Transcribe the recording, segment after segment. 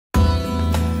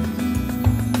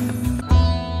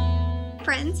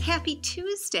friends, happy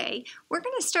Tuesday. We're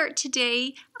going to start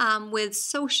today with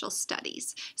social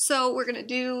studies. So we're going to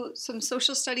do some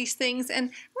social studies things, and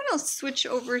I'm going to switch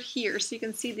over here so you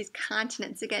can see these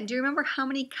continents again. Do you remember how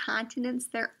many continents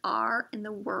there are in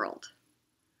the world?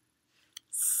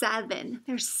 7.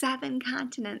 There's 7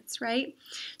 continents, right?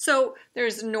 So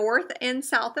there's North and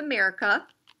South America,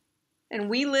 and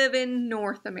we live in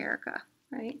North America,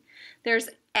 right? There's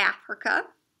Africa,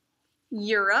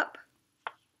 Europe,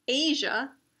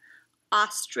 Asia,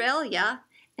 Australia,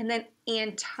 and then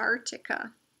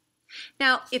Antarctica.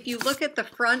 Now, if you look at the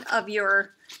front of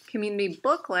your community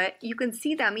booklet, you can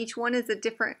see them. Each one is a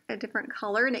different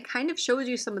color, and it kind of shows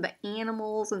you some of the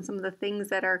animals and some of the things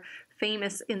that are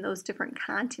famous in those different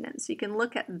continents. So you can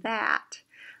look at that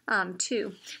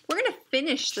too. We're going to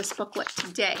finish this booklet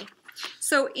today.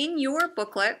 So in your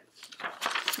booklet,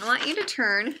 I want you to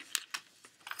turn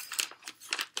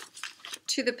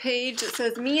to the page that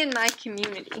says Me and My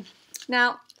Community.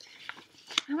 Now,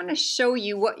 I want to show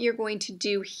you what you're going to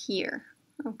do here,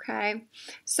 okay?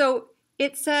 So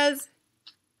it says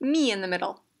Me in the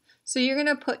middle. So you're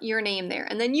going to put your name there,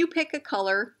 and then you pick a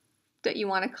color that you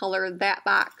want to color that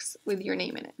box with your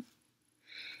name in it.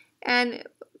 And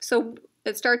so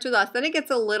it starts with us. Then it gets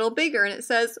a little bigger, and it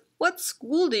says, what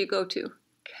school do you go to?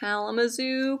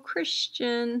 Kalamazoo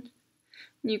Christian.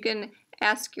 You can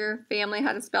ask your family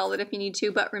how to spell it if you need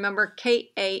to, but remember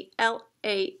K-A-L-A-M-A-Z-O-O,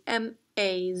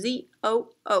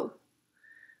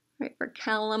 right, for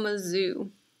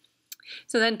Kalamazoo.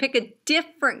 So then pick a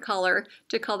different color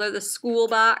to color the school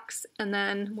box and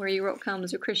then where you wrote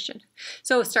Kalamazoo Christian.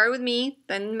 So start with me,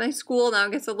 then my school, now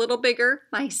it gets a little bigger,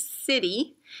 my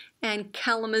city, and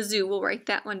Kalamazoo, we'll write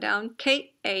that one down,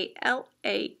 K-A-L-A-M-A-Z-O-O.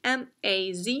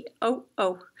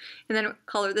 And then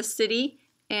color the city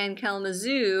and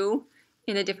Kalamazoo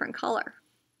in a different color.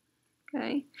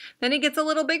 Okay. Then it gets a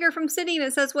little bigger from city, and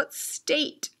it says, what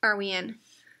state are we in?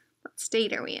 What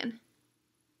state are we in?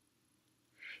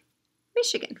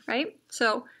 Michigan, right?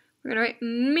 So we're going to write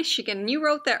Michigan. You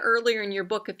wrote that earlier in your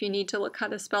book if you need to look how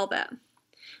to spell that.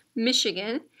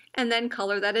 Michigan, and then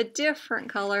color that a different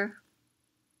color.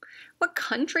 What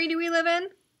country do we live in?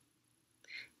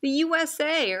 The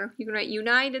USA, or you can write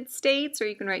United States, or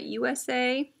you can write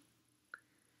USA.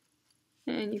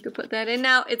 And you could put that in.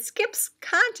 Now, it skips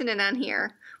continent on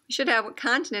here. We should have what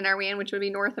continent are we in, which would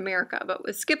be North America. But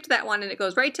we skipped that one, and it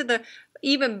goes right to the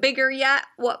even bigger yet.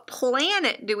 What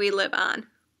planet do we live on?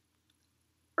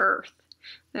 Earth.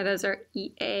 That has our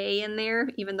E-A in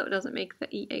there, even though it doesn't make the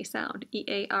E-A sound.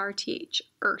 E-A-R-T-H,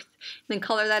 Earth. And then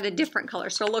color that a different color.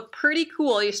 So it'll look pretty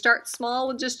cool. You start small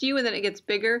with just you, and then it gets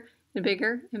bigger and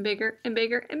bigger and bigger and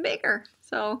bigger and bigger.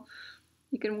 So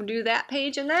you can do that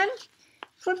page, and then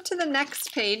flip to the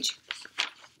next page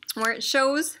where it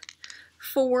shows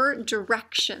 4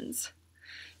 directions.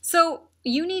 So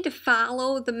you need to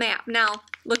follow the map. Now,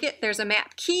 look at, there's a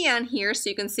map key on here so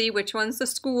you can see which one's the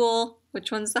school,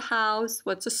 which one's the house,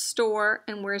 what's a store,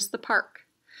 and where's the park.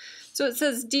 So it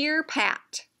says, Dear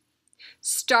Pat,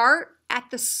 start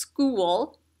at the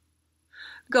school,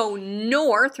 go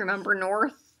north, remember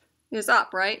north is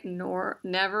up, right?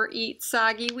 Never eat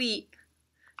soggy wheat.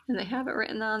 And they have it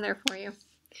written on there for you.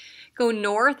 Go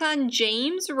north on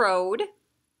James Road,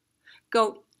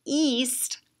 go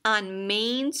east on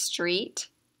Main Street,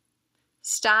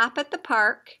 stop at the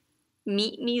park,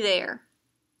 meet me there,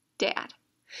 Dad.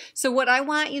 So what I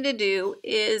want you to do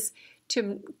is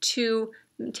to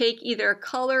take either a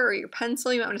color or your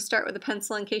pencil. You might want to start with a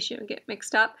pencil in case you don't get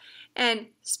mixed up, and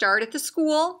start at the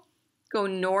school, go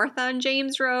north on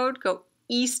James Road, go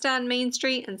east on Main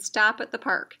Street, and stop at the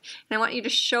park. And I want you to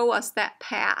show us that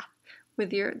path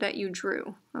with that you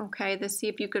drew, okay, to see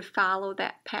if you could follow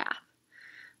that path.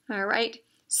 All right,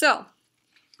 so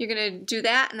you're going to do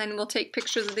that, and then we'll take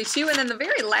pictures of these 2. And then the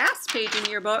very last page in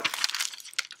your book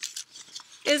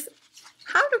is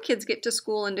how do kids get to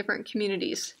school in different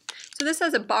communities? So this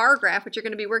has a bar graph, which you're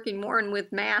going to be working more in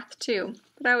with math too,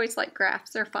 but I always like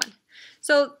graphs, they're fun.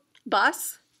 So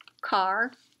bus,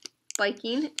 car,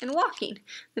 biking, and walking.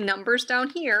 The numbers down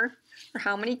here are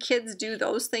how many kids do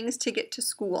those things to get to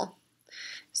school.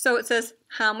 So it says,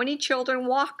 how many children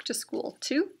walk to school?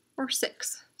 2 or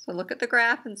 6? So look at the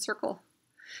graph and circle.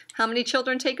 How many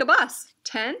children take a bus?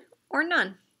 10 or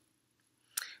none?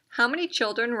 How many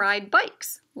children ride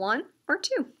bikes? 1 or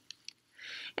 2?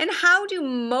 And how do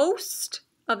most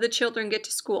of the children get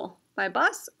to school? By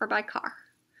bus or by car?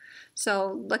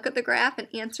 So look at the graph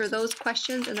and answer those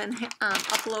questions, and then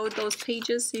upload those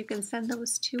pages so you can send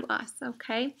those to us,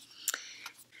 okay?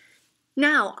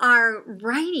 Now, our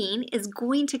writing is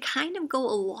going to kind of go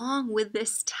along with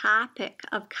this topic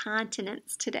of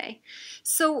continents today.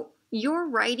 So your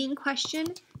writing question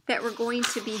that we're going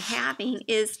to be having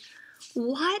is,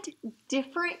 what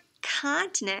different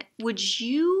continent would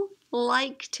you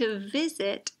like to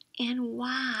visit and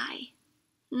why?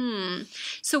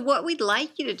 So what we'd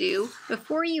like you to do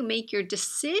before you make your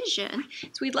decision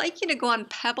is we'd like you to go on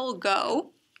Pebble Go.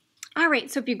 All right,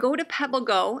 so if you go to Pebble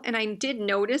Go, and I did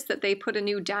notice that they put a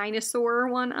new dinosaur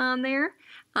one on there,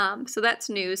 so that's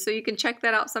new. So you can check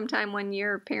that out sometime when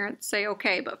your parents say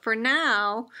okay. But for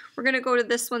now, we're going to go to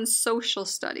this one, Social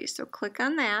Studies. So click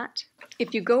on that.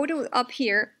 If you go to up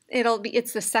here,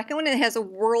 it's the second one. It has a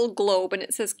world globe, and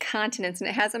it says continents, and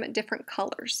it has them at different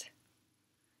colors.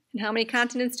 And how many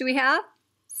continents do we have?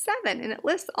 7, and it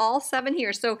lists all 7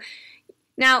 here. So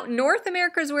now North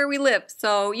America is where we live.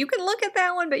 So you can look at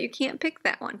that one, but you can't pick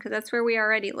that one because that's where we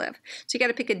already live. So you got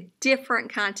to pick a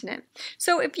different continent.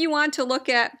 So if you want to look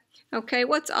at, okay,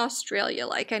 what's Australia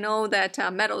like? I know that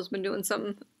Meadow's been doing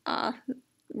some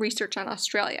research on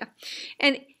Australia.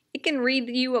 And it can read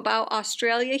you about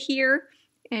Australia here.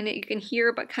 And you can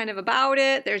hear kind of about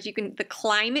it. The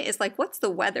climate is like, what's the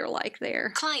weather like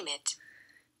there? Climate.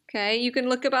 Okay, you can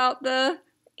look about the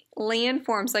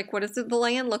landforms, like what does the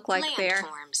land look like there?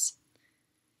 Landforms.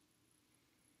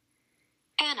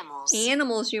 Animals.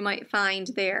 Animals you might find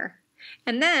there.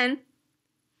 And then,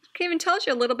 it even tells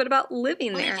you a little bit about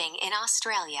living there. Living in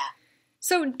Australia.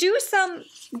 So do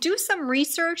some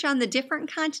research on the different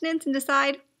continents and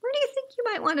decide, where do you think you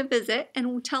might want to visit,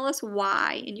 and tell us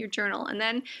why in your journal. And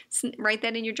then write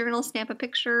that in your journal, snap a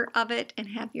picture of it, and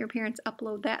have your parents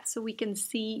upload that so we can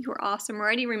see your awesome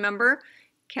writing. Remember,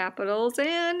 capitals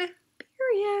and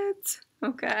periods.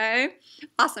 Okay?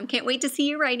 Awesome. Can't wait to see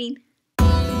you writing.